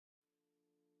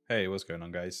Hey, what's going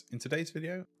on guys? In today's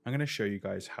video, I'm going to show you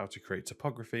guys how to create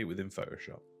topography within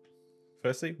Photoshop.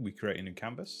 Firstly, we create a new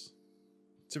canvas.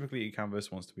 Typically your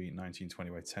canvas wants to be 1920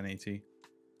 by 1080.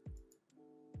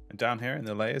 And down here in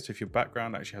the layers, if your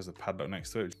background actually has a padlock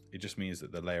next to it, it just means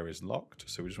that the layer is locked.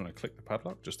 So we just want to click the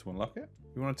padlock just to unlock it.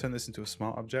 We want to turn this into a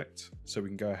smart object, so we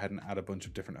can go ahead and add a bunch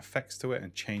of different effects to it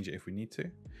and change it if we need to.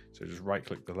 So just right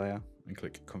click the layer and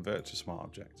click Convert to Smart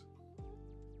Object.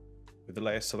 With the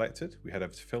layer selected, we head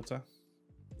over to Filter,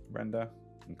 Render,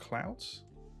 and Clouds.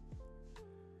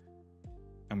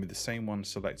 And with the same one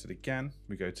selected again,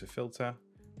 we go to Filter,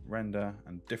 Render,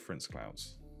 and Difference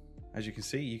Clouds. As you can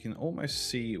see, you can almost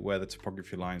see where the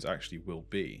topography lines actually will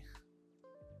be.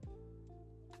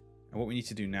 And what we need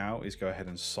to do now is go ahead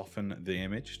and soften the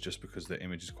image, just because the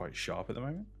image is quite sharp at the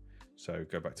moment. So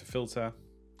go back to Filter,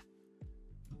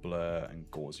 Blur, and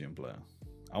Gaussian Blur.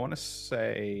 I want to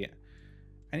say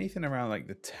anything around like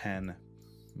the 10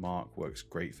 mark works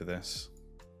great for this.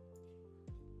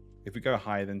 If we go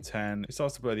higher than 10, it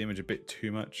starts to blur the image a bit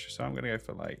too much. So I'm going to go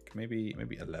for like maybe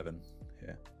 11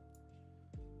 here.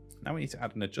 Now we need to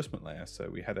add an adjustment layer. So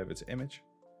we head over to Image,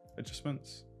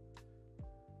 Adjustments,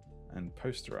 and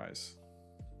Posterize.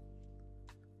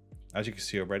 As you can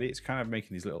see already, it's kind of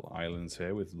making these little islands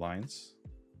here with lines.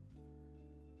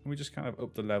 And we just kind of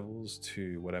up the levels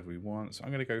to whatever we want. So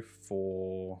I'm going to go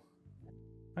for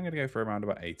around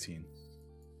about 18.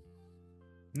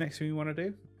 Next thing we want to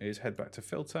do is head back to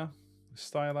Filter,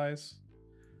 Stylize,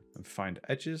 and find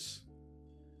Edges.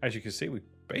 As you can see, we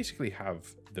basically have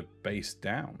the base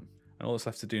down. And all that's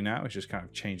left to do now is just kind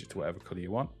of change it to whatever color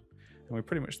you want. And we're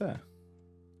pretty much there.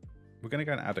 We're going to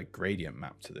go and add a gradient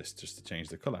map to this just to change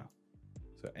the color.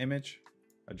 So Image,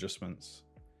 Adjustments,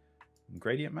 and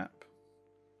Gradient Map.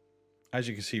 As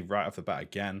you can see right off the bat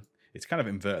again, it's kind of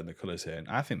inverting the colors here, and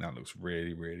I think that looks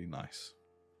really, really nice.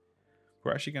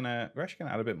 We're actually gonna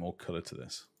add a bit more color to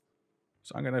this.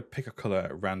 So I'm gonna pick a color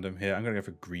at random here. I'm gonna go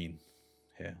for green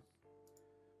here.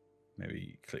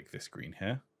 Maybe click this green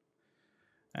here.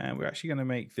 And we're actually gonna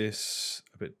make this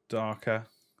a bit darker,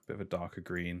 a bit of a darker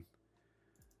green.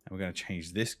 And we're gonna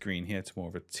change this green here to more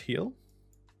of a teal.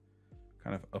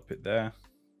 Kind of up it there.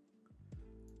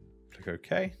 Click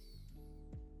OK.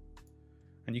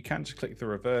 And you can just click the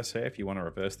reverse here if you want to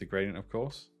reverse the gradient, of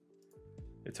course.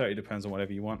 It totally depends on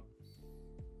whatever you want.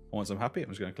 Once I'm happy, I'm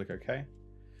just going to click OK.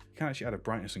 You can actually add a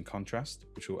brightness and contrast,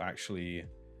 which will actually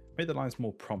make the lines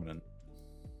more prominent.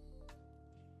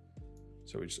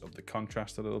 So we just up the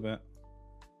contrast a little bit.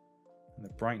 And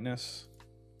the brightness.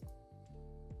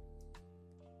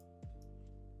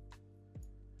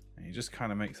 And it just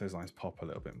kind of makes those lines pop a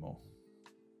little bit more.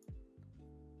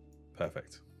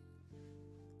 Perfect.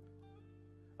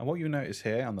 And what you'll notice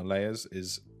here on the layers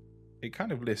is it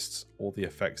kind of lists all the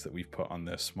effects that we've put on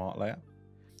the smart layer.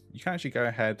 You can actually go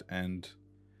ahead and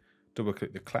double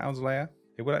click the clouds layer.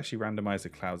 It will actually randomize the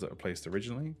clouds that were placed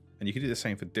originally. And you can do the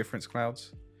same for difference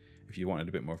clouds if you wanted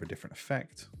a bit more of a different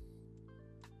effect.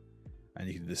 And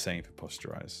you can do the same for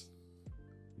posterize.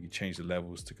 You can change the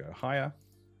levels to go higher,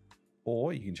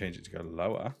 or you can change it to go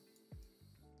lower.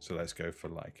 So let's go for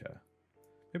like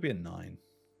maybe a 9.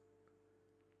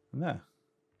 And there.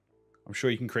 I'm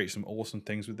sure you can create some awesome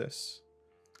things with this.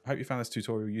 I hope you found this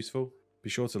tutorial useful.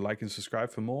 Be sure to like and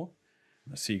subscribe for more.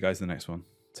 I'll see you guys in the next one.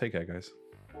 Take care, guys.